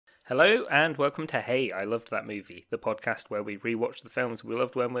Hello and welcome to Hey, I Loved That Movie, the podcast where we rewatch the films we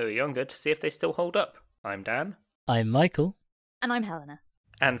loved when we were younger to see if they still hold up. I'm Dan. I'm Michael. And I'm Helena.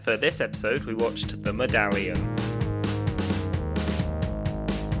 And for this episode, we watched The Medallion.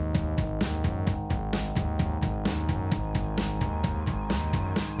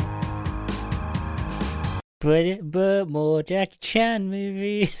 But more Jackie Chan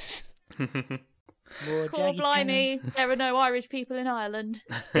movies. More Poor blimey, there are no Irish people in Ireland.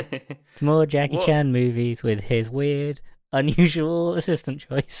 More Jackie Chan movies with his weird, unusual assistant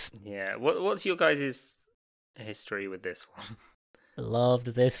choice. Yeah, what's your guys' history with this one? I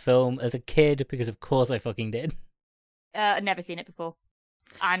loved this film as a kid because of course I fucking did. I'd never seen it before.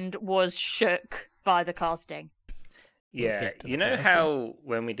 And was shook by the casting. Yeah, you know how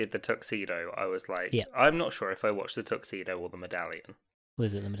when we did the Tuxedo, I was like, I'm not sure if I watched the Tuxedo or the Medallion.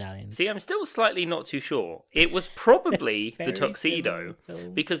 Was it the Medallion? See, I'm still slightly not too sure. It was probably the Tuxedo,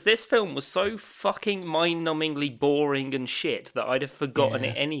 because this film was so fucking mind-numbingly boring and shit that I'd have forgotten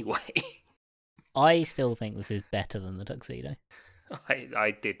it anyway. I still think this is better than the Tuxedo.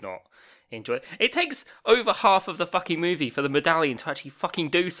 I did not enjoy it. It takes over half of the fucking movie for the Medallion to actually fucking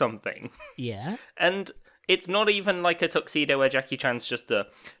do something. Yeah. And it's not even like a Tuxedo where Jackie Chan's just a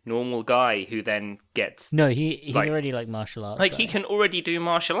normal guy who then gets... No, he's already like martial arts. Like, he can already do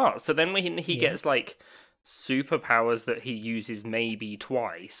martial arts. So then when he gets like superpowers that he uses maybe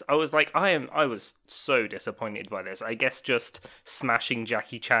twice, I was like, I was so disappointed by this. I guess just smashing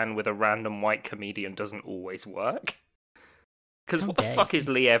Jackie Chan with a random white comedian doesn't always work. Because what the fuck is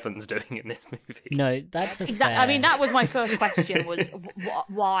Lee Evans doing in this movie? No, that's exactly. I mean, that was my first question: was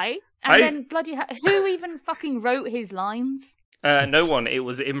why? And then bloody who even fucking wrote his lines? No one. It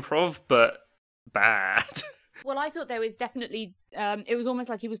was improv, but bad. Well, I thought there was definitely. It was almost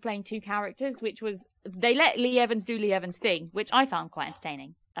like he was playing two characters, which was they let Lee Evans do Lee Evans' thing, which I found quite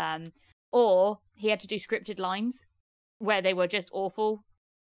entertaining. Or he had to do scripted lines where they were just awful.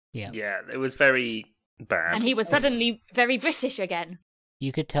 Yeah, it was very bad. And he was suddenly very British again.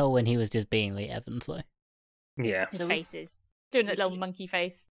 You could tell when he was just being Lee Evans, though. Yeah. His faces. Doing that little monkey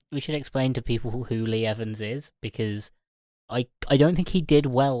face. We should explain to people who Lee Evans is, because I don't think he did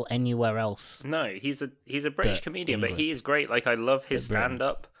well anywhere else. No, he's a British comedian, but he is great. Like, I love his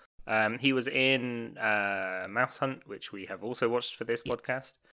stand-up. He was in Mouse Hunt, which we have also watched for this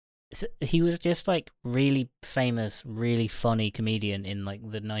podcast. So he was just like really famous, really funny comedian in like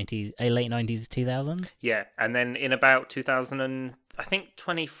the late 90s, 2000s. Yeah, and then in about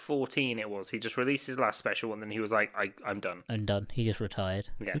 2014 it was, he just released his last special and then he was like, I'm done. I'm done. He just retired.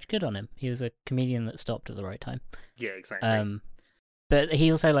 Yeah. Which, good on him. He was a comedian that stopped at the right time. Yeah, exactly. But he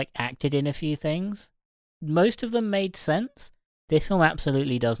also like acted in a few things. Most of them made sense. This film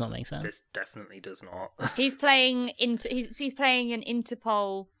absolutely does not make sense. This definitely does not. He's playing he's playing an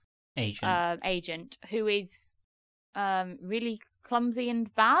Interpol agent who is really clumsy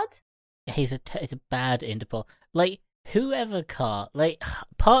and bad. He's a bad Interpol. Like, whoever part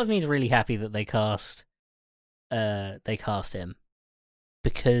of me is really happy that they cast him,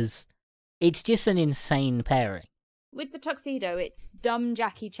 because it's just an insane pairing. With the Tuxedo, it's dumb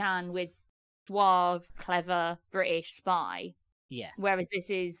Jackie Chan with suave, clever British spy. Yeah. Whereas this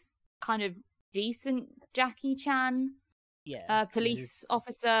is kind of decent Jackie Chan. Yeah. Police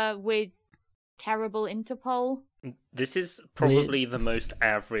officer with terrible Interpol. This is probably the most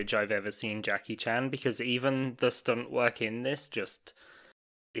average I've ever seen Jackie Chan, because even the stunt work in this just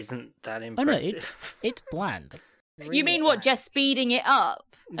isn't that impressive. Oh no, it's bland. Really you mean what, just speeding it up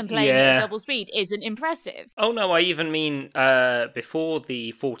and playing it at double speed isn't impressive? Oh no, I even mean before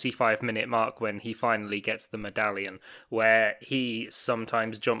the 45-minute mark when he finally gets the medallion, where he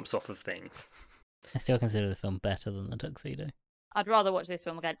sometimes jumps off of things. I still consider the film better than the Tuxedo. I'd rather watch this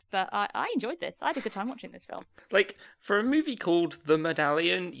film again, but I enjoyed this. I had a good time watching this film. Like, for a movie called The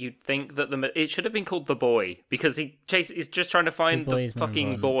Medallion, you'd think that it should have been called The Boy, because he's just trying to find the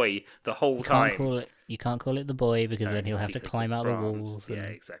fucking boy the whole time. You can't call it The Boy, because then he'll have to climb out the walls. Yeah,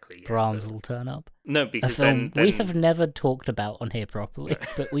 exactly. Yeah, Brahms will turn up. No, because a film then we have never talked about on here properly,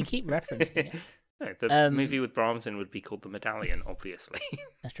 but we keep referencing it. No, the movie with Brahms in would be called The Medallion, obviously.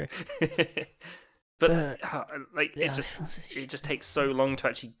 That's true. But it just takes so long to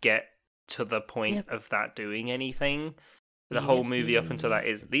actually get to the point of that doing anything. The whole movie up until that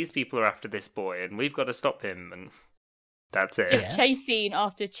is, these people are after this boy and we've got to stop him, and that's it. Just chase scene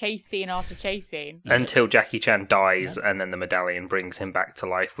after chase scene after chase scene. Until Jackie Chan dies, and then the medallion brings him back to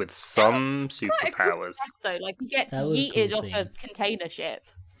life with some superpowers. Though, like, he gets yeeted off a container ship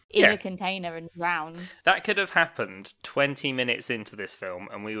in a container and drowned. That could have happened 20 minutes into this film,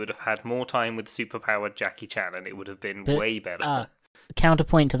 and we would have had more time with superpowered Jackie Chan, and it would have been way better.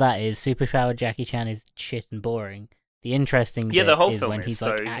 counterpoint to that is superpowered Jackie Chan is shit and boring. The interesting bit the whole is film when is, he's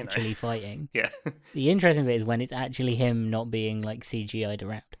so, like actually fighting. Yeah. The interesting bit is when it's actually him not being like CGI'd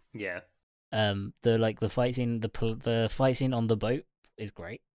around. Yeah. The fight scene, the fight scene on the boat is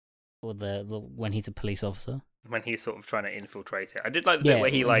great, or the when he's a police officer. When he's sort of trying to infiltrate it. I did like the bit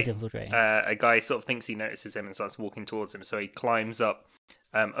where he a guy sort of thinks he notices him and starts walking towards him, so he climbs up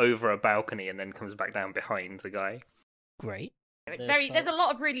over a balcony and then comes back down behind the guy. Great. There's a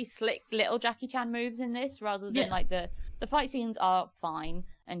lot of really slick little Jackie Chan moves in this, rather than like the fight scenes are fine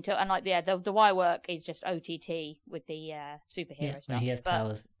the wire work is just OTT with the superhero stuff. He has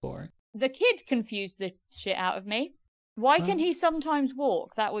powers for it. The kid confused the shit out of me. Why can he sometimes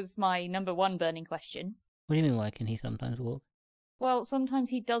walk? That was my number one burning question. What do you mean? Why can he sometimes walk? Well, sometimes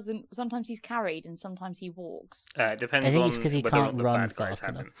he doesn't. Sometimes he's carried, and sometimes he walks. It depends. I think on it's because he whether can't the run bad guys fast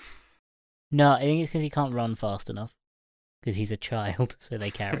have enough. him. No, I think it's because he can't run fast enough. Because he's a child, so they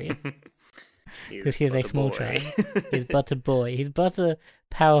carry him. Because he is a small child. He's but a boy. He's but a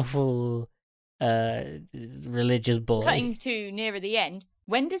powerful, religious boy. Cutting to nearer the end,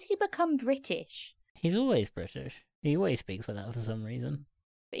 when does he become British? He's always British. He always speaks like that for some reason.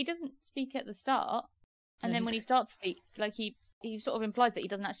 But he doesn't speak at the start. And then when he starts to speak, like he sort of implies that he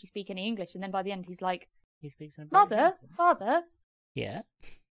doesn't actually speak any English. And then by the end, he's like, he speaks in a Father. Yeah.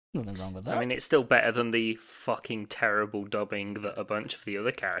 Nothing wrong with that. I mean, it's still better than the fucking terrible dubbing that a bunch of the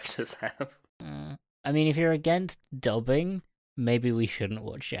other characters have. I mean, if you're against dubbing, maybe we shouldn't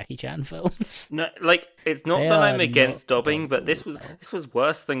watch Jackie Chan films. No, like, it's not that I'm against dubbing, but this was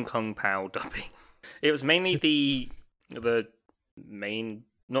worse than Kung Pao dubbing. It was mainly the main,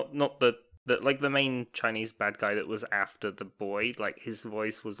 not the main Chinese bad guy that was after the boy. Like, his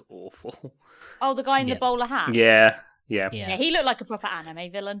voice was awful. Oh, the guy in the bowler hat. Yeah. Yeah, he looked like a proper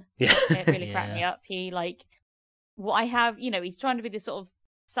anime villain. Yeah. It really cracked me up. He, he's trying to be this sort of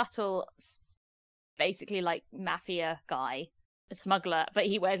subtle, basically, like, mafia guy, a smuggler, but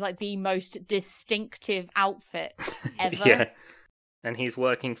he wears, like, the most distinctive outfit ever. Yeah. And he's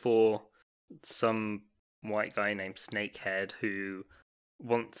working for some white guy named Snakehead who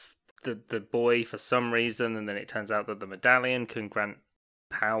wants the boy for some reason, and then it turns out that the medallion can grant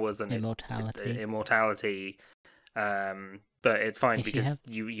powers and immortality. But it's fine because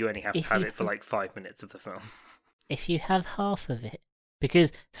you only have to have it for like 5 minutes of the film. If you have half of it.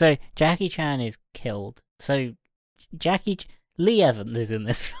 Because, Jackie Chan is killed. So, Lee Evans is in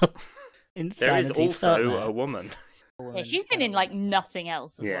this film. There is also a woman. Yeah, she's been in like nothing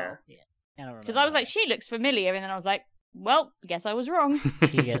else as well. Yeah. Because I was like, she looks familiar, and then I was like, well, I guess I was wrong.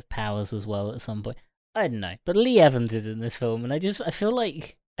 She gets powers as well at some point. I don't know. But Lee Evans is in this film, and I feel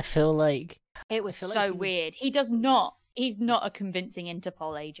like it was so weird. He's not a convincing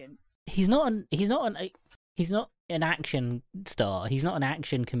Interpol agent. He's not an action star. He's not an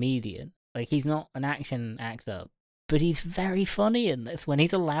action comedian. Like, he's not an action actor. But he's very funny in this. When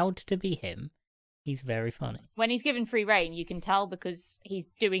he's allowed to be him, he's very funny. When he's given free reign, you can tell because he's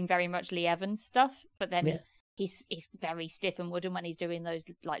doing very much Lee Evans stuff. But then he's very stiff and wooden when he's doing those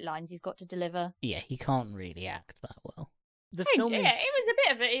like lines he's got to deliver. Yeah, he can't really act that well.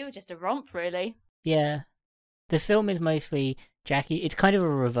 It was just a romp, really. Yeah. The film is mostly Jackie. It's kind of a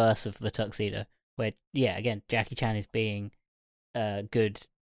reverse of the Tuxedo, where, again, Jackie Chan is being a good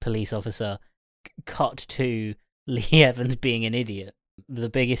police officer, cut to Lee Evans being an idiot. The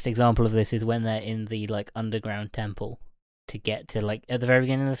biggest example of this is when they're in the, like, underground temple to get to, like, at the very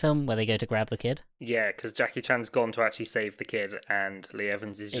beginning of the film, where they go to grab the kid. Yeah, because Jackie Chan's gone to actually save the kid, and Lee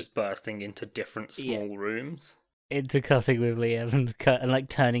Evans is just bursting into different small rooms. Intercutting with Lee Evans, and like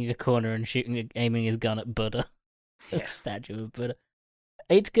turning a corner and aiming his gun at Buddha. A statue of Buddha.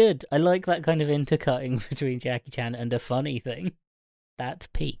 It's good. I like that kind of intercutting between Jackie Chan and a funny thing. That's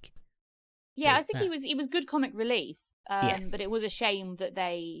peak. Yeah, I think he was good comic relief. But it was a shame that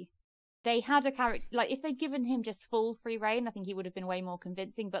they had a character, like, if they'd given him just full free reign, I think he would have been way more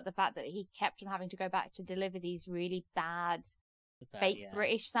convincing. But the fact that he kept on having to go back to deliver these really bad fake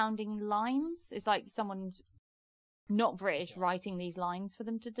British sounding lines, it's like someone's not British writing these lines for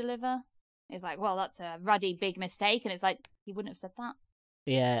them to deliver. It's like, well, that's a ruddy big mistake, and it's like, he wouldn't have said that.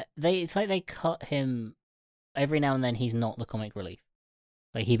 Yeah, it's like they cut him every now and then. He's not the comic relief.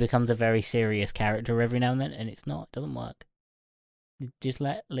 Like, he becomes a very serious character every now and then, and it doesn't work. Just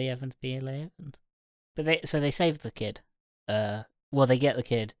let Lee Evans be Lee Evans. But they save the kid. They get the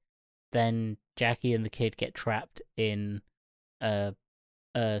kid. Then Jackie and the kid get trapped in a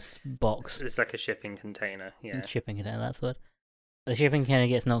box. It's like a shipping container. Yeah, shipping container. That's the word. The shipping container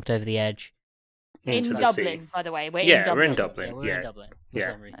gets knocked over the edge. In Dublin, by the way. We're in Dublin. We're in Dublin for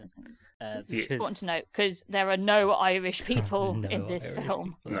some reason. Because Important to note, because there are no Irish people no in this Irish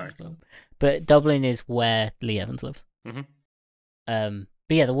film. people in No. this film. But Dublin is where Lee Evans lives. Mhm.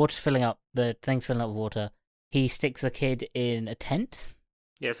 But yeah, the water's filling up. The thing's filling up with water. He sticks the kid in a tent.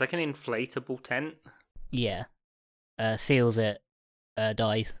 Yeah, it's like an inflatable tent. Yeah. Seals it.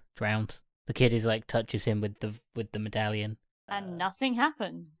 Dies. Drowns. The kid is like touches him with the medallion. And nothing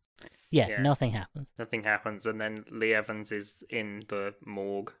happens. Yeah, nothing happens. Nothing happens, and then Lee Evans is in the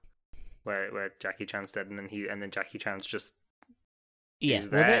morgue where Jackie Chan's dead, and then Jackie Chan's just is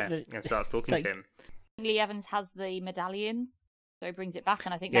there and starts talking to him. Lee Evans has the medallion, so he brings it back,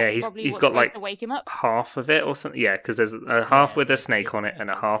 and I think Yeah, that's he's probably got what's supposed like to wake him up. half of it or something. Yeah, because there's a half with a snake on it and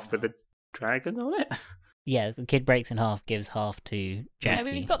a half with a dragon on it. Yeah, the kid breaks in half, gives half to Jackie. No,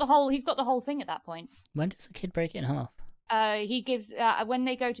 but he's got the whole thing at that point. When does the kid break it in half? He gives when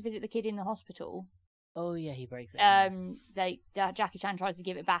they go to visit the kid in the hospital. Oh yeah, he breaks it. Jackie Chan tries to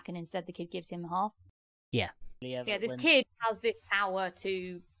give it back, and instead the kid gives him half. Yeah. This kid has this power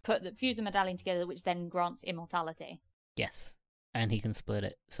to fuse the medallion together, which then grants immortality. Yes, and he can split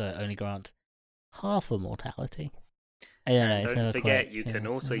it, so it only grants half immortality. I don't know. And it's don't never forget, quite you seen can it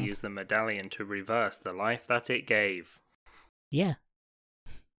also enough. use the medallion to reverse the life that it gave. Yeah.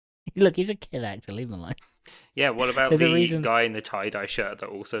 Look, he's a kid actor. Leave him alone. Yeah, what about There's a the reason- guy in the tie-dye shirt that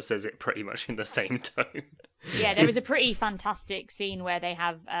also says it pretty much in the same tone? Yeah, there is a pretty fantastic scene where they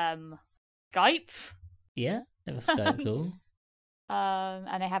have Skype. Yeah, that was so cool.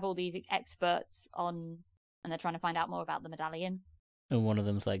 And they have all these experts on, and they're trying to find out more about the medallion. And one of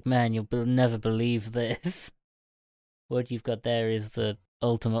them's like, "Man, you'll never believe this. What you've got there is the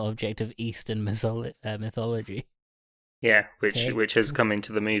ultimate object of Eastern mythology." Yeah, Okay. which has come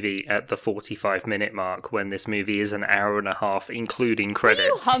into the movie at the 45-minute mark when this movie is an hour and a half, including credits.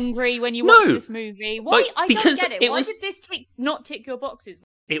 Were you hungry when you No, watched this movie? Why? but I don't because get it. it Why was- did this not tick your boxes?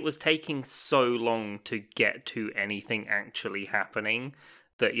 It was taking so long to get to anything actually happening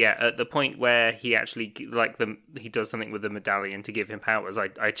that, yeah, at the point where he actually, he does something with the medallion to give him powers, I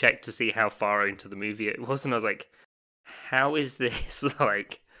checked to see how far into the movie it was, and I was like, how is this,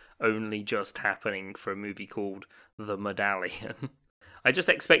 only just happening for a movie called The Medallion? I just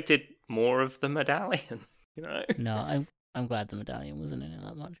expected more of the medallion, you know? No, I'm glad the medallion wasn't in it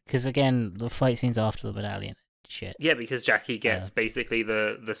that much. Because again, the fight scenes after the medallion, shit. Yeah, because Jackie gets basically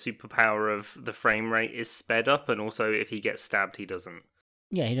the superpower of the frame rate is sped up, and also if he gets stabbed, he doesn't.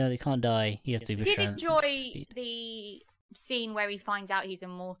 Yeah, he can't die. He has to be Did shown enjoy speed. the scene where he finds out he's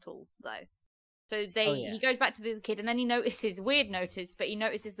immortal, though. So yeah. he goes back to the kid, and then he notices but he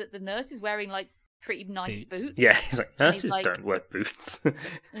notices that the nurse is wearing pretty nice boots. Yeah, he's like, And he's nurses like- don't wear boots.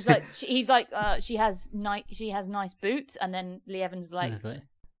 It's she has nice boots, and then Lee Evans is like, It's like-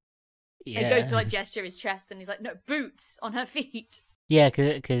 he yeah. goes to gesture his chest, and he's like, no, boots on her feet. Yeah,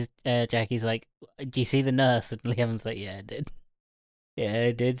 because Jackie's like, "Do you see the nurse?" And Lee Evans like, "Yeah, I did. Yeah,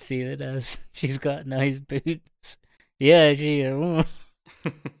 I did see the nurse. She's got nice boots. Yeah, she."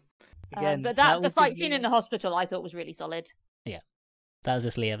 Again, But that the was fight just scene Lee- in the hospital I thought was really solid. That was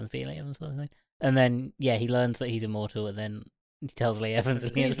just Lee Evans being Lee Evans, sort of thing. And then he learns that he's immortal, and then he tells Lee Evans,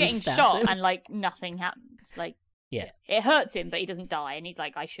 and Lee He's Evans getting stabs shot him. and nothing happens. Yeah. It hurts him, but he doesn't die, and he's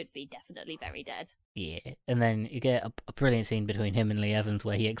like, I should be definitely very dead. Yeah, and then you get a brilliant scene between him and Lee Evans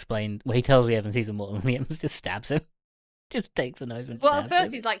where he tells Lee Evans he's immortal, and Lee Evans just stabs him. Just takes a knife and Well, at stabs first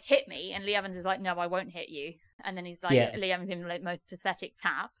him. he's like, hit me, and Lee Evans is like, no, I won't hit you. And then he's like, Yeah. Lee Evans gives him the most pathetic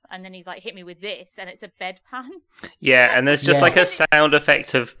tap, and then he's like, hit me with this, and it's a bedpan. Yeah, and there's just Yeah. a sound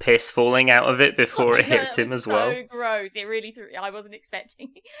effect of piss falling out of it before it Oh my God, hits that him was as well. So gross. It really I wasn't expecting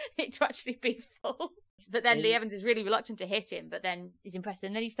it to actually be full. But then Lee Evans is really reluctant to hit him, but then he's impressed,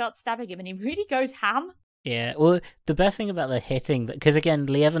 and then he starts stabbing him, and he really goes ham. Yeah, well, the best thing about the hitting, because again,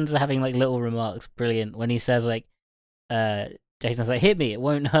 Lee Evans is having little remarks, brilliant, when he says Jason's like, hit me, it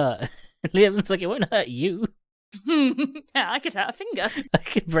won't hurt. Lee Evans like, it won't hurt you. I could hurt a finger. I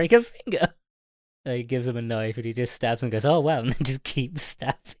could break a finger. He gives him a knife and he just stabs and goes, oh wow, and then just keeps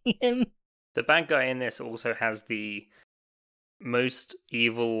stabbing him. The bad guy in this also has the most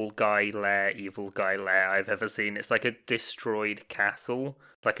evil guy lair I've ever seen. It's like a destroyed castle,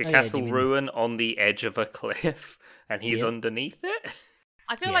 like a Oh, yeah, do castle you mean- ruin on the edge of a cliff, and he's Yeah. underneath it.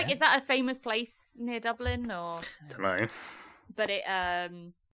 I feel Yeah. like, is that a famous place near Dublin, or? Don't know. But it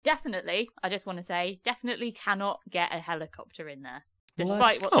definitely, I just want to say, definitely cannot get a helicopter in there,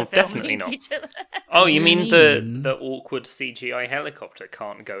 despite what Oh, the film definitely needs not. you to. Oh, you mean the Mm. awkward CGI helicopter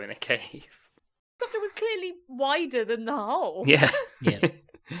can't go in a cave? The helicopter was clearly wider than the hole. Yeah. Yeah.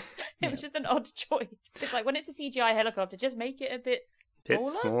 It was just an odd choice. It's like, when it's a CGI helicopter, just make it a bit bit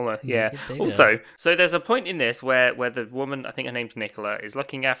smaller. Yeah. bigger. Also, so there's a point in this where the woman, I think her name's Nicola, is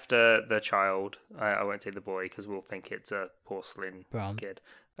looking after the child. I won't say the boy because we'll think it's a porcelain kid.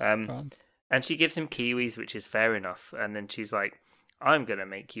 Brom. And she gives him kiwis, which is fair enough. And then she's like, "I'm gonna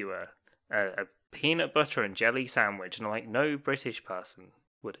make you a peanut butter and jelly sandwich." And I'm like, no British person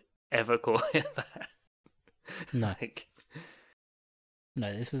would ever call it that. No. Like,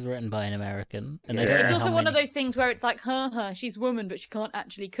 No, this was written by an American, and I Yeah. don't know It's how also many... one of those things where it's like, she's woman, but she can't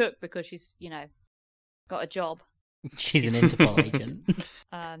actually cook because she's, got a job, She's an Interpol agent.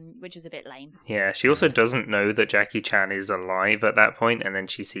 which was a bit lame. yeah, she also doesn't know that Jackie Chan is alive at that point, and then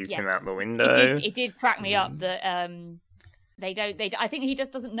she sees him out the window. It did crack me up that I think he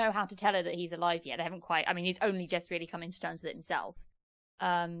just doesn't know how to tell her that he's alive yet. They haven't quite. I mean, he's only just really coming to terms with it himself.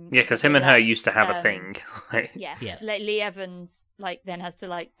 Yeah, because him and her used to have a thing. Yeah. Yeah. Lee Evans then has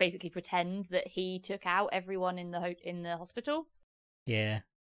to basically pretend that he took out everyone in the hospital. Yeah.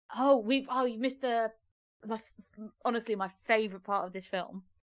 You missed honestly my favorite part of this film.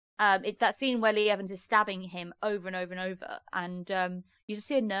 It's that scene where Lee Evans is stabbing him over and over and over, and you just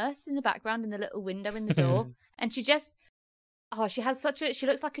see a nurse in the background in the little window in the door, and she just she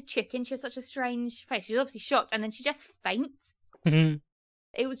looks like a chicken. She has such a strange face. She's obviously shocked, and then she just faints.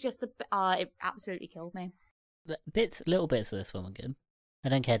 It was just it absolutely killed me. Little bits of this film are good. I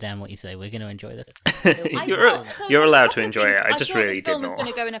don't care, Dan, what you say. We're going to enjoy this. You're allowed to enjoy it. I just really did not. This film was not.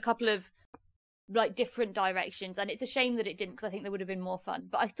 going to go in a couple of different directions, and it's a shame that it didn't, because I think there would have been more fun.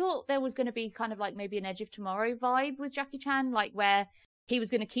 But I thought there was going to be kind of maybe an Edge of Tomorrow vibe with Jackie Chan, where he was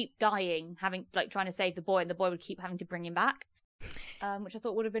going to keep dying, trying to save the boy, and the boy would keep having to bring him back, which I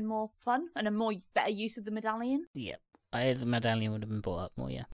thought would have been more fun and a better use of the medallion. Yep. The medallion would have been brought up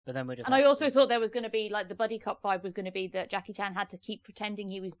more, yeah. But then And I also thought there was going to be the buddy cop vibe was going to be that Jackie Chan had to keep pretending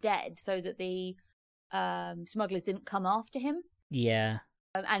he was dead so that the smugglers didn't come after him. Yeah.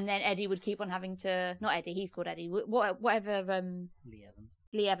 And then Eddie would keep on having to, not Eddie, he's called Eddie, whatever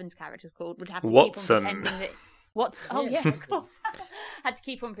Lee Evans' character's called, would have to Watson. keep on pretending that... Oh, yeah, of course. Had to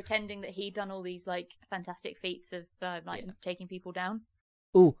keep on pretending that he'd done all these, fantastic feats of, taking people down.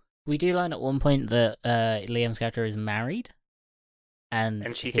 Ooh, we do learn at one point that Liam's character is married.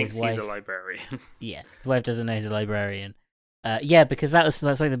 And she his thinks wife... he's a librarian. Yeah, his wife doesn't know he's a librarian. Yeah, because that's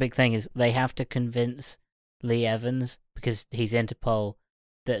the big thing, is they have to convince Lee Evans, because he's Interpol,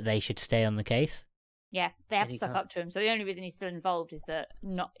 that they should stay on the case. Yeah, they have to suck up to him. So the only reason he's still involved is that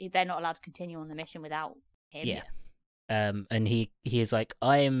they're not allowed to continue on the mission without him. Yeah. And he is like,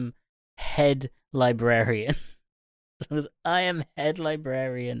 I am head librarian. I am head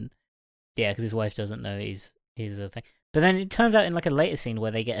librarian. Yeah, because his wife doesn't know he's a thing. But then it turns out in a later scene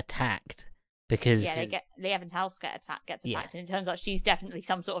where they get attacked because Lee Evans' house gets attacked, and it turns out she's definitely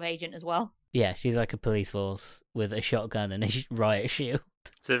some sort of agent as well. Yeah, she's like a police force with a shotgun and a riot shield.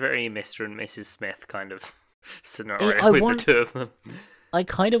 It's a very Mr. and Mrs. Smith kind of scenario with the two of them. I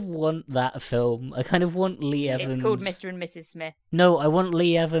kind of want that film. I kind of want Lee Evans... It's called Mr. and Mrs. Smith. No, I want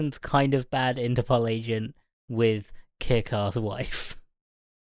Lee Evans' kind of bad Interpol agent with kick-ass wife.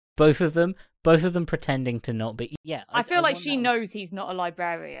 Both of them pretending to not be... Yeah, I feel like she knows he's not a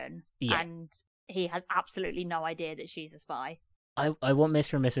librarian, and he has absolutely no idea that she's a spy. I want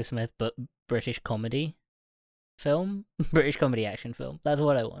Mr. and Mrs. Smith, but British comedy film? British comedy action film. That's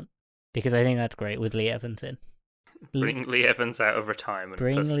what I want. Because I think that's great with Lee Evans in. Bring Lee Evans out of retirement.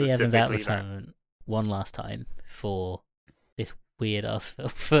 Bring Lee Evans out of retirement one last time for this weird-ass film.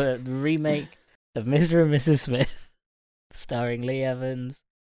 For the remake of Mr. and Mrs. Smith, starring Lee Evans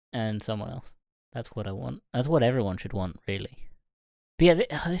and someone else. That's what I want. That's what everyone should want, really. But yeah,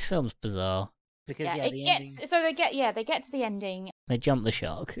 this film's bizarre. Because they get to the ending. They jump the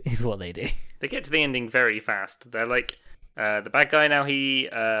shark, is what they do. They get to the ending very fast. They're like, the bad guy now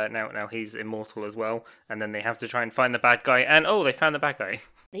he's immortal as well, and then they have to try and find the bad guy, and they found the bad guy.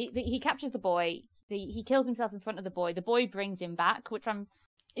 He captures the boy. He kills himself in front of the boy. The boy brings him back,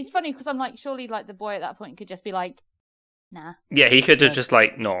 it's funny because I'm like, surely the boy at that point could just be like, nah. Yeah, he could have just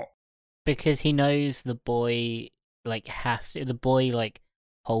not. Because he knows the boy has to. The boy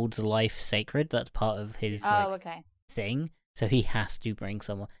holds life sacred. That's part of his thing. So he has to bring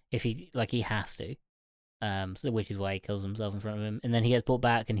someone. If he has to. Which is why he kills himself in front of him, and then he gets brought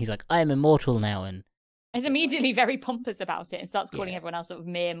back, and he's like, "I am immortal now," and he's immediately very pompous about it, and starts calling everyone else sort of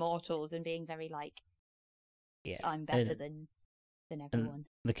mere mortals, and being very I'm better than everyone.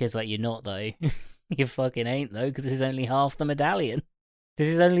 The kid's like, "You're not though. You fucking ain't though, because this is only half the medallion. This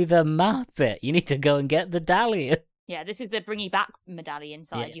is only the map bit. You need to go and get the medallion." Yeah, this is the bring you back medallion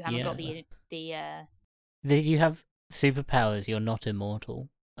side. Yeah, you haven't got the. Did you have superpowers? You're not immortal,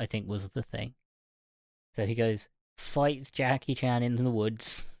 I think was the thing. So he goes, fights Jackie Chan in the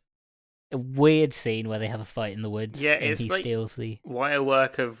woods. A weird scene where they have a fight in the woods. Yeah, and it's he like steals the wire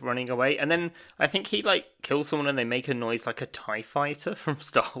work of running away, and then I think he like kills someone and they make a noise like a TIE fighter from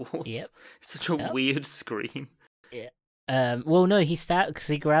Star Wars. Yep. It's such a weird scream. Yeah. Well, no, he because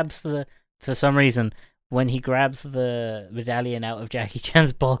he grabs for some reason when he grabs the medallion out of Jackie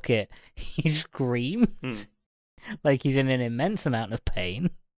Chan's pocket, he screams like he's in an immense amount of pain.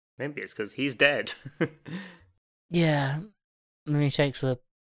 Maybe it's because he's dead. Yeah, and then he takes the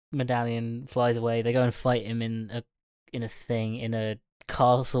medallion, flies away. They go and fight him in a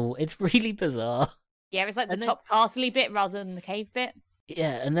castle. It's really bizarre. Yeah, it's like the top castle-y bit rather than the cave bit.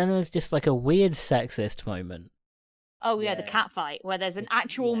 Yeah, and then there's just like a weird sexist moment. Oh yeah, the cat fight where there's an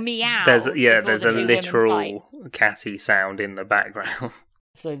actual meow. There's before a the two women literal fight. catty sound in the background.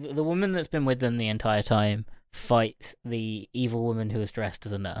 So the woman that's been with them the entire time fights the evil woman who is dressed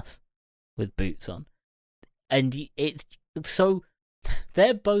as a nurse with boots on, and it's so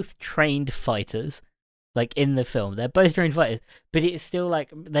they're both trained fighters. Like in the film, they're both trained fighters, but it's still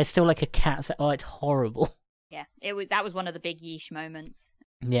like there's still like a cat. Oh, it's horrible. Yeah, that was one of the big yeesh moments.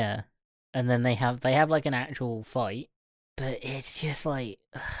 Yeah, and then they have like an actual fight, but it's just like.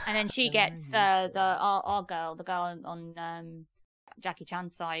 And then she gets our girl, the girl on Jackie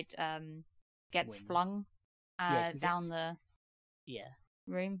Chan's side, gets flung down the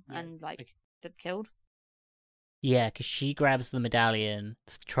room and killed. Yeah, because she grabs the medallion,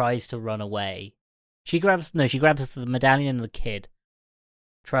 tries to run away. She grabs the medallion and the kid,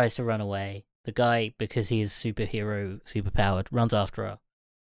 tries to run away. The guy, because he is superpowered, runs after her,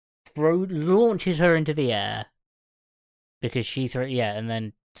 launches her into the air because and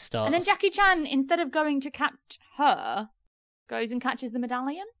then starts. And then Jackie Chan, instead of going to catch her, goes and catches the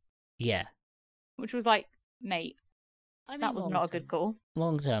medallion. Yeah, which was like, mate, that was not a good call.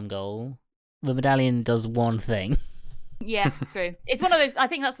 Long-term goal. The medallion does one thing. Yeah, true. It's one of those. I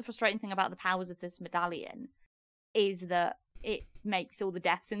think that's the frustrating thing about the powers of this medallion, is that it makes all the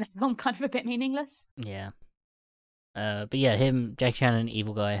deaths in the film kind of a bit meaningless. Yeah. But yeah, Jackie Chan and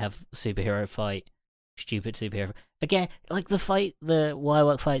Evil Guy have a superhero fight. Stupid superhero. Again, like the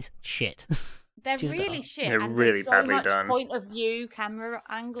wirework fights, shit. They're really shit. They're and really so badly much done. Point of view, camera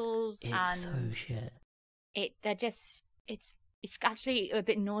angles, It's and so shit. It's actually a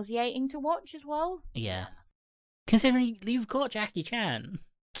bit nauseating to watch as well. Yeah. Considering you've got Jackie Chan.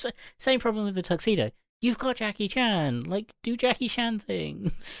 Same problem with the tuxedo. You've got Jackie Chan. Like, do Jackie Chan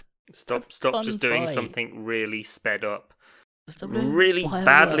things. Stop just doing something really sped up. Really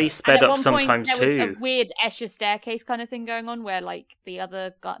badly sped up sometimes there too. There was a weird Escher staircase kind of thing going on where like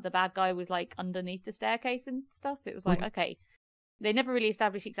the bad guy was like underneath the staircase and stuff. It was like, okay. They never really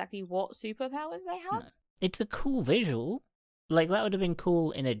established exactly what superpowers they had. No. It's a cool visual. Like, that would have been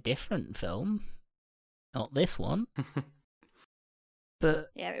cool in a different film. Not this one.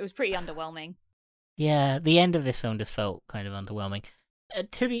 But yeah, it was pretty underwhelming. Yeah, the end of this film just felt kind of underwhelming. The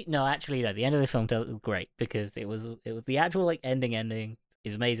end of the film felt great because it was the actual like ending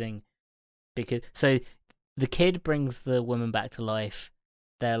is amazing because the kid brings the woman back to life.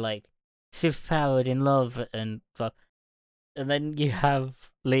 They're like superpowered in love and then you have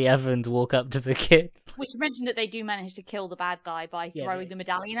Lee Evans walk up to the kid. Which mentioned that they do manage to kill the bad guy by throwing the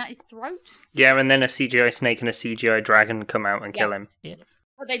medallion at his throat. Yeah, and then a CGI snake and a CGI dragon come out and kill him. Yeah.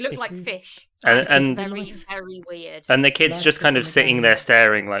 But they look like fish. And very, very weird. And the kid's just kind of sitting there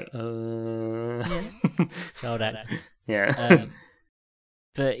staring like, Yeah.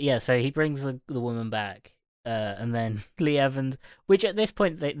 But yeah, so he brings the woman back, and then Lee Evans, which at this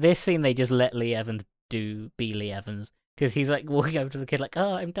point, this scene, they just let Lee Evans be Lee Evans. Because he's like walking over to the kid like,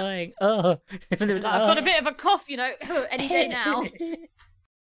 oh, I'm dying. Oh. I've got a bit of a cough, any day now.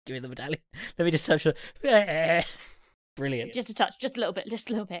 Give me the medallion. Let me just touch the... Brilliant. Just a touch, just a little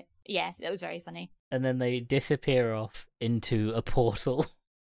bit. Yeah, that was very funny. And then they disappear off into a portal.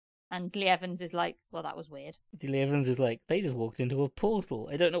 And Lee Evans is like, well, that was weird. Lee Evans is like, they just walked into a portal.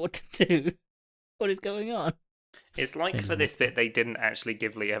 I don't know what to do. What is going on? It's like for this bit, they didn't actually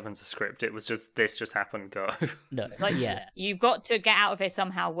give Lee Evans a script. It was just, this just happened, go. No, like, yeah. You've got to get out of here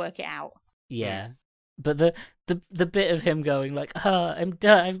somehow, work it out. Yeah. But the bit of him going like, I'm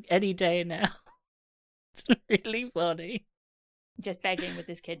done any day now. It's really funny. Just begging with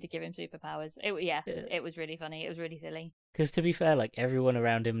this kid to give him superpowers. It was really funny. It was really silly. Because to be fair, like, everyone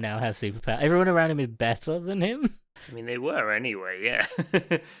around him now has superpowers. Everyone around him is better than him. I mean, they were anyway, yeah.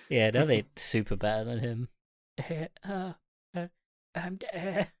 Yeah, now they're super better than him. I'm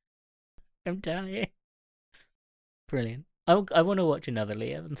dying. Brilliant. I want to watch another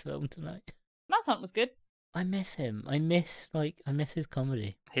Lee Evans film tonight. Mouse Hunt was good. I miss him. I miss his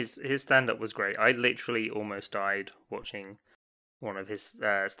comedy. His stand up was great. I literally almost died watching one of his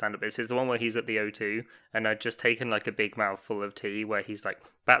stand up bits. It's the one where he's at the O2 and I'd just taken like a big mouthful of tea where he's like,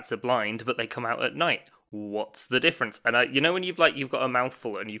 bats are blind, but they come out at night. What's the difference? And when you've got a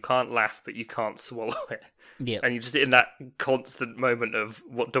mouthful and you can't laugh but you can't swallow it. Yeah. And you're just in that constant moment of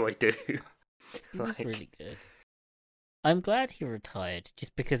what do I do? It was really good. I'm glad he retired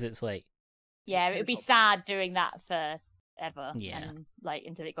just because it's like, yeah, it would be sad doing that forever. Yeah. And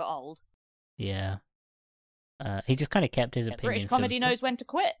until it got old. Yeah. He just kind of kept his opinions. British comedy knows when to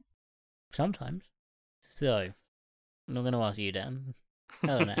quit. Sometimes. So, I'm not going to ask you, Dan. I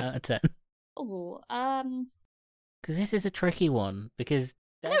don't know, out of 10. Oh, Because this is a tricky one. Because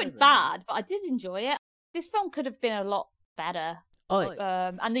I know it's bad, but I did enjoy it. This film could have been a lot better. Oh,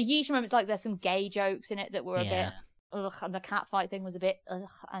 and the usual moments, like there's some gay jokes in it that were a bit, yeah. ugh, and the cat fight thing was a bit, ugh,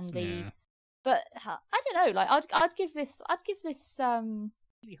 and the, Yeah. but I don't know, like I'd give this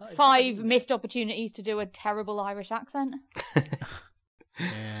 5 missed opportunities to do a terrible Irish accent.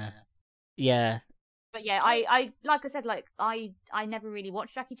 Yeah. Yeah. But yeah, I like I said, like I never really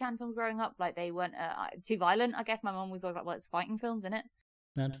watched Jackie Chan films growing up. Like they weren't too violent. I guess my mum was always like, well, it's fighting films, isn't it?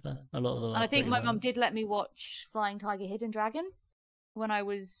 That's fair. A lot of them. And I think my mum did let me watch Flying Tiger, Hidden Dragon when I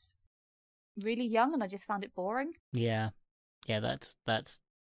was really young, and I just found it boring. Yeah. Yeah, that's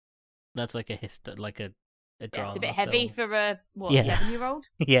like a drama. Yeah, it's a bit heavy film. for a 11-year-old.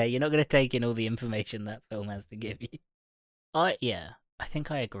 Yeah, you're not going to take in all the information that film has to give you. I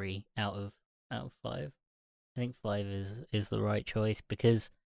think I agree. Out of 5, I think 5 is the right choice because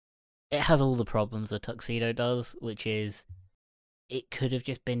it has all the problems the Tuxedo does, which is it could have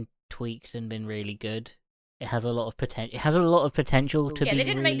just been tweaked and been really good. It has a lot of potential. It has a lot of potential to be. Yeah, they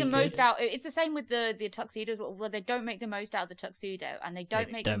didn't really make the good. most out. It's the same with the tuxedos. Where they don't make the most out of the tuxedo, and they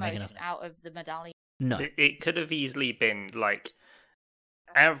don't make the most out of the medallion. No, it could have easily been like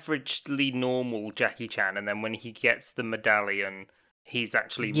averagely normal Jackie Chan, and then when he gets the medallion, he's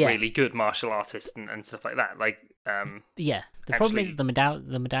actually really good martial artist and stuff like that. Like, yeah. The problem is the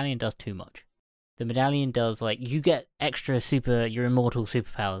medallion does too much. The medallion does like you get extra your immortal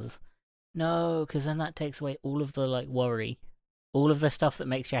superpowers. No, because then that takes away all of the like worry, all of the stuff that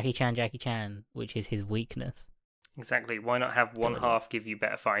makes Jackie Chan, which is his weakness. Exactly. Why not have one half give you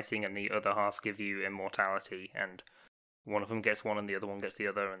better fighting and the other half give you immortality, and one of them gets one and the other one gets the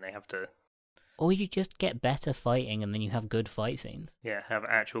other, and they have to. Or you just get better fighting and then you have good fight scenes. Yeah, have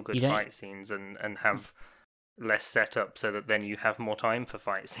actual good fight scenes and have less setup so that then you have more time for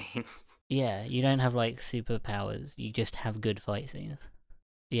fight scenes. Yeah, you don't have like superpowers. You just have good fight scenes.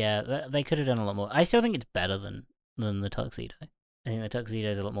 Yeah, they could have done a lot more. I still think it's better than the tuxedo. I think the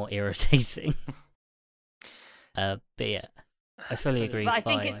tuxedo is a lot more irritating. But yeah, I fully agree. But I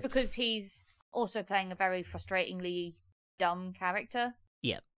think it's because he's also playing a very frustratingly dumb character.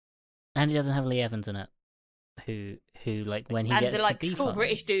 Yep, and he doesn't have Lee Evans in it, who like when he gets to be cool funny,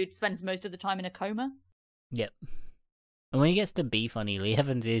 British dude spends most of the time in a coma. Yep, and when he gets to be funny, Lee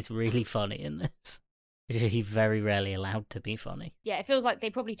Evans is really funny in this. He's very rarely allowed to be funny. Yeah, it feels like they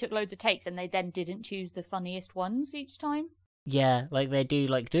probably took loads of takes and they then didn't choose the funniest ones each time. Yeah, like they do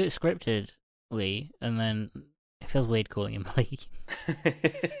it scriptedly, and then it feels weird calling him Lee.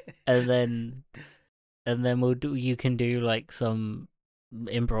 and then you can do like some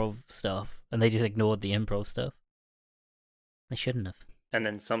improv stuff, and they just ignored the improv stuff. They shouldn't have. And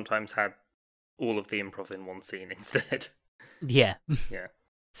then sometimes had all of the improv in one scene instead. Yeah. Yeah.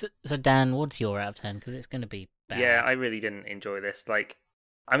 So Dan, what's your out of 10? Because it's going to be bad. Yeah, I really didn't enjoy this. Like,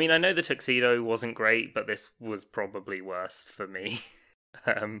 I mean, I know the tuxedo wasn't great, but this was probably worse for me.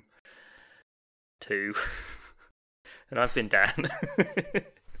 2. And I've been Dan.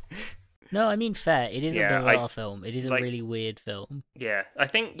 No, I mean fair. It is a bizarre film. It is a really weird film. Yeah, I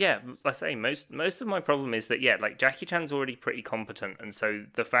think I say most of my problem is that like Jackie Chan's already pretty competent, and so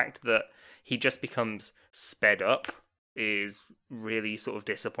the fact that he just becomes sped up is really sort of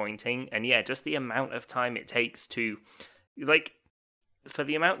disappointing. And just the amount of time it takes to, like, for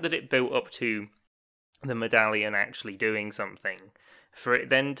the amount that it built up to the medallion actually doing something, for it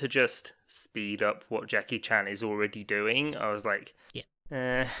then to just speed up what Jackie Chan is already doing, I was like,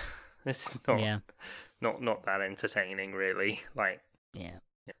 this is not that entertaining, really. Like,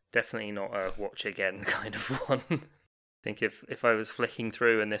 definitely not a watch again kind of one. I think if I was flicking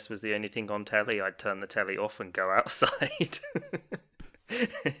through and this was the only thing on telly, I'd turn the telly off and go outside.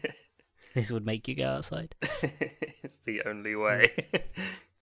 This would make you go outside. It's the only way.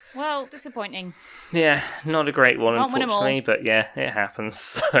 Well, disappointing. Yeah, not a great one, unfortunately, but yeah, it happens.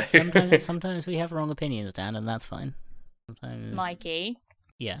 So. Sometimes we have wrong opinions, Dan, and that's fine. Sometimes... Mikey.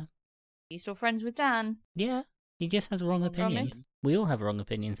 Yeah. You still friends with Dan? Yeah, he just has wrong I opinions. promise. We all have wrong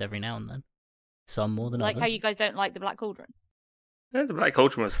opinions every now and then. Some more than Like others. how you guys don't like the Black Cauldron. Yeah, the Black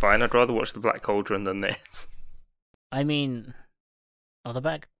Cauldron was fine. I'd rather watch the Black Cauldron than this. I mean, the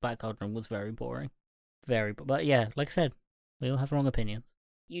Black Cauldron was very boring. But yeah, like I said, we all have wrong opinions.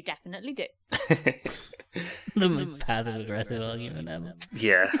 You definitely do. The most passive-aggressive argument ever.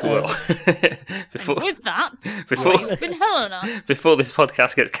 Yeah, well, before And with that, before I've been Helena. before this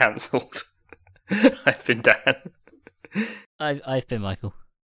podcast gets cancelled, I've been Dan. I've been Michael.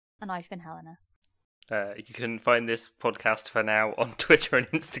 And I've been Helena. You can find this podcast for now on Twitter and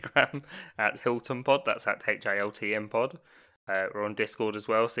Instagram at Hilton Pod. That's at HILTM Pod. We're on Discord as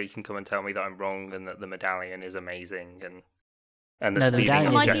well, so you can come and tell me that I'm wrong and that the Medallion is amazing and that No, the stealing Medallion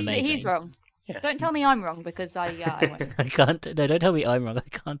I'm is like, Jack- amazing. he's wrong. Yeah. Don't tell me I'm wrong because I won't. I can't. No, don't tell me I'm wrong. I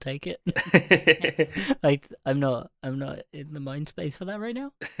can't take it. I'm not in the mind space for that right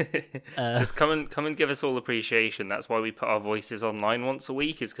now. Just come and give us all appreciation. That's why we put our voices online once a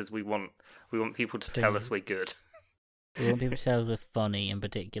week, is because we want people to tell us we're good. We want people to tell us we're funny in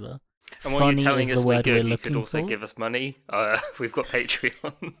particular. And while Funny you're telling is us the we're word good, we're you could looking also for. give us money. We've got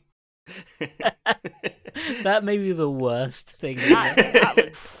Patreon. That may be the worst thing. That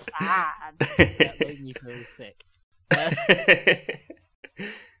was bad. That made me feel sick.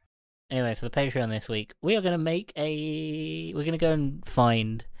 Anyway, for the Patreon this week, we're going to go and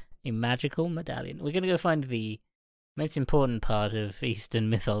find a magical medallion. We're going to go find the most important part of Eastern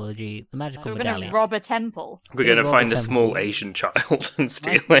mythology, the magical We're going to medallion. rob a temple. We're going to Rob find a Temple. small Asian child and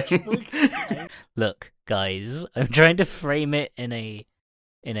steal it. Look, guys, I'm trying to frame it in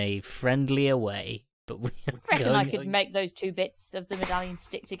a friendlier way, but we are I reckon I could going... make those two bits of the medallion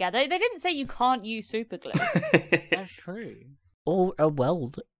stick together. They didn't say you can't use super glue. That's true. Or a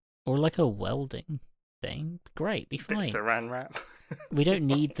welding thing. Great, be Bit fine. saran wrap. We don't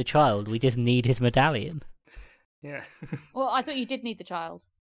need the child, we just need his medallion. Yeah. Well, I thought you did need the child.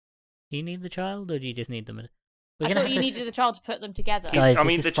 Do you need the child, or do you just need the medallion? I thought you needed the child to put them together. Guys, I this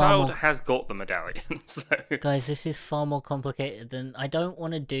mean, is the far child more- has got the medallion, so... Guys, this is far more complicated than... I don't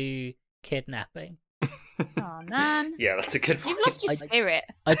want to do kidnapping. Oh man, Yeah, that's a good point. you've lost your spirit.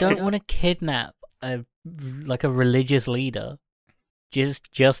 I don't want to kidnap a religious leader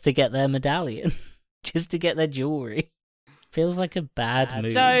just to get their medallion, just to get their jewelry. Feels like a bad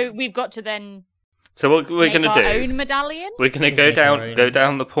move. So we've got to then So what we're make going to our do... own medallion. We're going to Make our own. go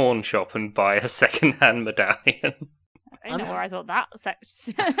down the pawn shop and buy a second-hand medallion. I don't know where I thought that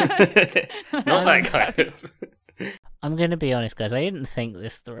section. Not that kind of... I'm going to be honest, guys. I didn't think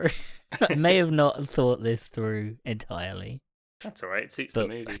this through. I may have not thought this through entirely. That's alright, it suits But the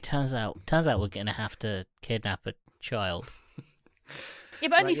movie. it turns out we're going to have to kidnap a child. Yeah,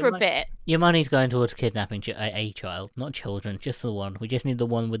 but only Right, for a you're bit. Your money's going towards kidnapping a child, not children, just the one. We just need the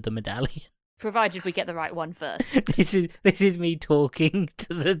one with the medallion. Provided we get the right one first. This is me talking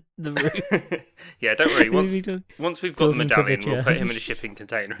to the room. Yeah, don't worry. This is me Once we've got the talking to the medallion, we'll put him in a church. shipping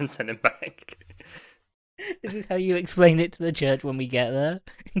container and send him back. This is how you explain it to the church when we get there.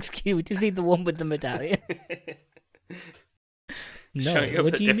 Excuse, we just need the one with the medallion. No, Showing up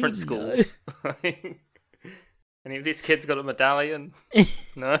what at do you different mean, schools. Any of these kids got a medallion?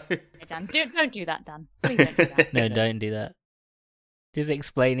 No? Hey, Dan, don't do that, Dan. Please don't do that. No, don't do that. Just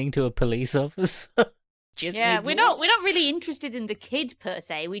explaining to a police officer. Just Yeah, need we're the not really interested in the kid per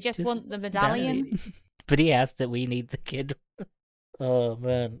se. We just want the medallion. But he asked that we need the kid. Oh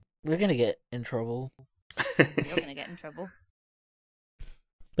man, we're gonna get in trouble. You're gonna get in trouble.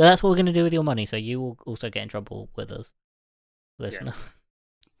 But that's what we're gonna do with your money. So you will also get in trouble with us, listener.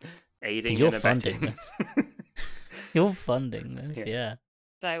 Aiding You're and abetting. funding You're funding this, yeah.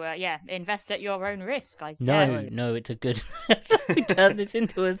 So yeah, invest at your own risk. I No, guess. no, it's a good. We turned this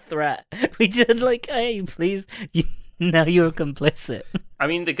into a threat. We turned like, hey, please, now you're complicit. I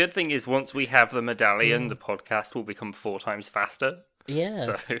mean, the good thing is once we have the medallion, the podcast will become 4 times faster. Yeah,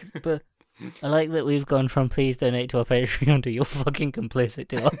 So but I like that we've gone from please donate to our Patreon to you're fucking complicit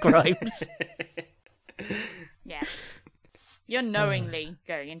to our crimes. Yeah. You're knowingly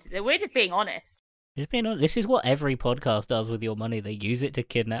going into it. We're just being honest. Just being honest, this is what every podcast does with your money. They use it to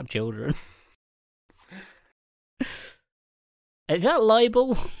kidnap children. Is that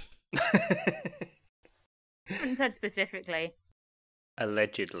libel? I haven't said specifically.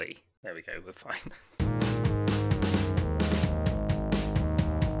 Allegedly. There we go, we're fine.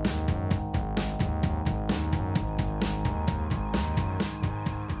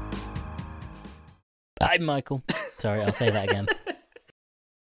 I'm Michael. Sorry, I'll say that again.